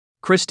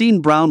Christine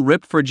Brown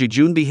ripped for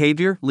jejune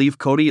behavior, leave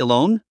Kody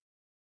alone?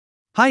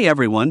 Hi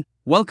everyone,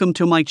 welcome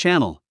to my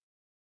channel.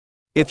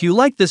 If you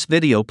like this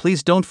video,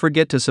 please don't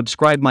forget to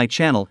subscribe my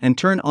channel and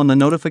turn on the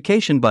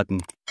notification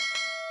button.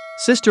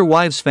 Sister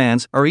Wives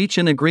fans are each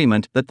in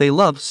agreement that they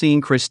love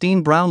seeing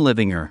Christine Brown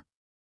living her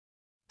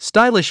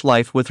stylish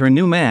life with her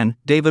new man,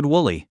 David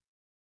Woolley.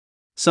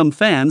 Some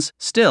fans,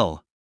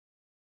 still,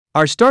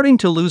 are starting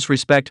to lose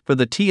respect for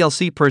the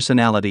TLC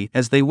personality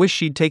as they wish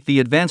she'd take the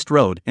advanced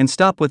road and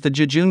stop with the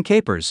jejune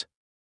capers.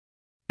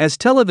 As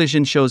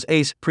television show's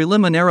Ace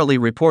preliminarily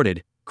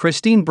reported,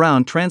 Christine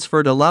Brown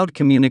transferred a loud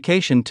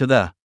communication to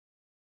the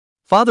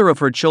father of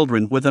her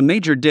children with a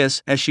major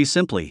diss as she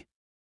simply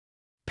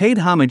paid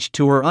homage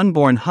to her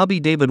unborn hubby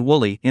David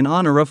Woolley in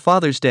honor of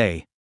Father's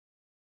Day.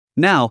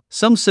 Now,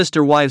 some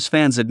Sister Wives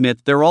fans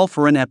admit they're all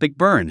for an epic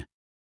burn.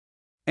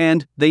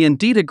 And they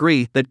indeed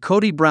agree that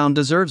Kody Brown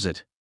deserves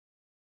it.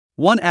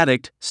 One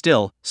addict,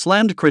 still,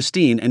 slammed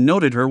Christine and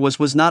noted her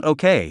was not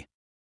okay.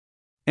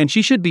 And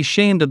she should be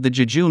shamed of the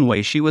jejune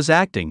way she was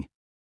acting.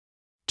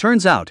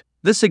 Turns out,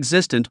 this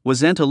existent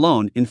wasn't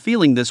alone in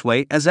feeling this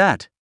way, as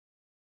at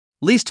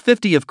least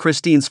 50 of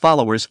Christine's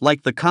followers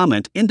liked the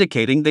comment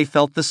indicating they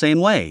felt the same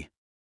way.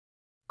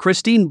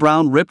 Christine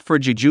Brown ripped for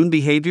jejune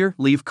behavior,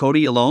 leave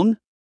Kody alone?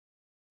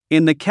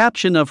 In the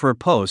caption of her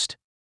post,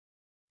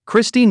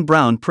 Christine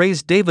Brown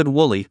praised David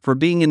Woolley for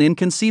being an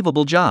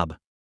inconceivable job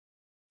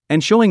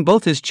and showing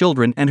both his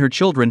children and her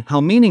children how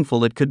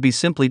meaningful it could be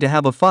simply to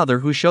have a father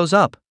who shows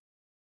up.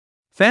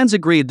 Fans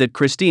agreed that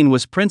Christine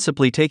was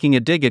principally taking a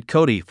dig at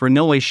Kody for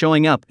no way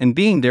showing up and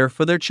being there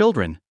for their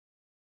children.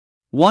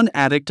 One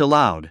addict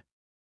allowed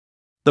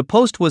the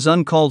post was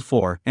uncalled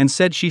for and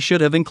said she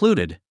should have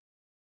included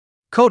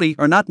Kody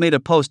or not made a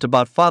post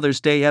about Father's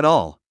Day at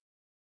all.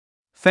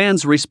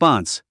 Fans'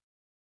 response: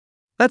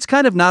 "That's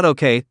kind of not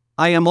okay.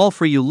 I am all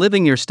for you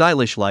living your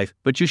stylish life,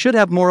 but you should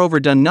have moreover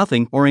done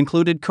nothing or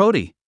included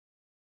Kody.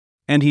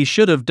 And he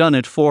should have done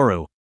it for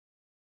you.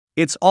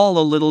 It's all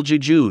a little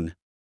jejune."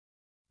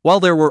 While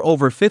there were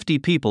over 50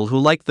 people who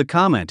liked the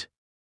comment,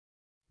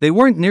 they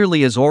weren't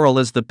nearly as oral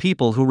as the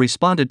people who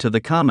responded to the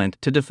comment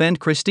to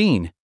defend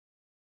Christine.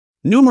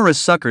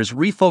 Numerous suckers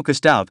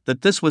refocused out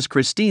that this was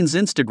Christine's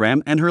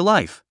Instagram and her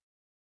life,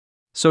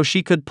 so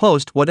she could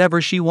post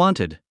whatever she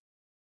wanted.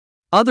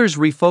 Others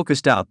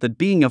refocused out that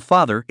being a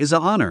father is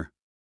an honor.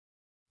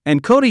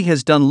 And Kody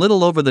has done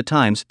little over the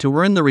times to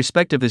earn the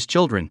respect of his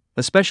children,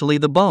 especially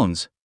the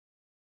bones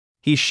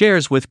he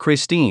shares with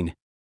Christine.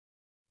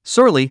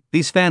 Sorely,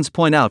 these fans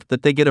point out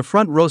that they get a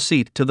front row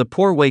seat to the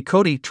poor way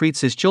Kody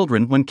treats his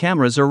children when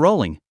cameras are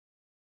rolling.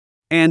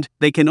 And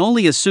they can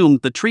only assume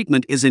the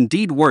treatment is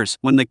indeed worse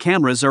when the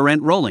cameras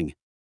aren't rolling.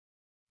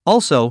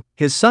 Also,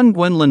 his son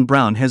Gwendolyn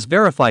Brown has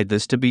verified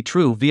this to be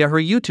true via her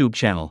YouTube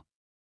channel.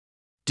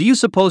 Do you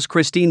suppose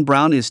Christine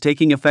Brown is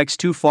taking effects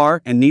too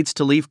far and needs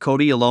to leave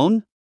Kody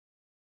alone?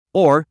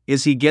 Or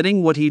is he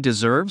getting what he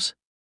deserves?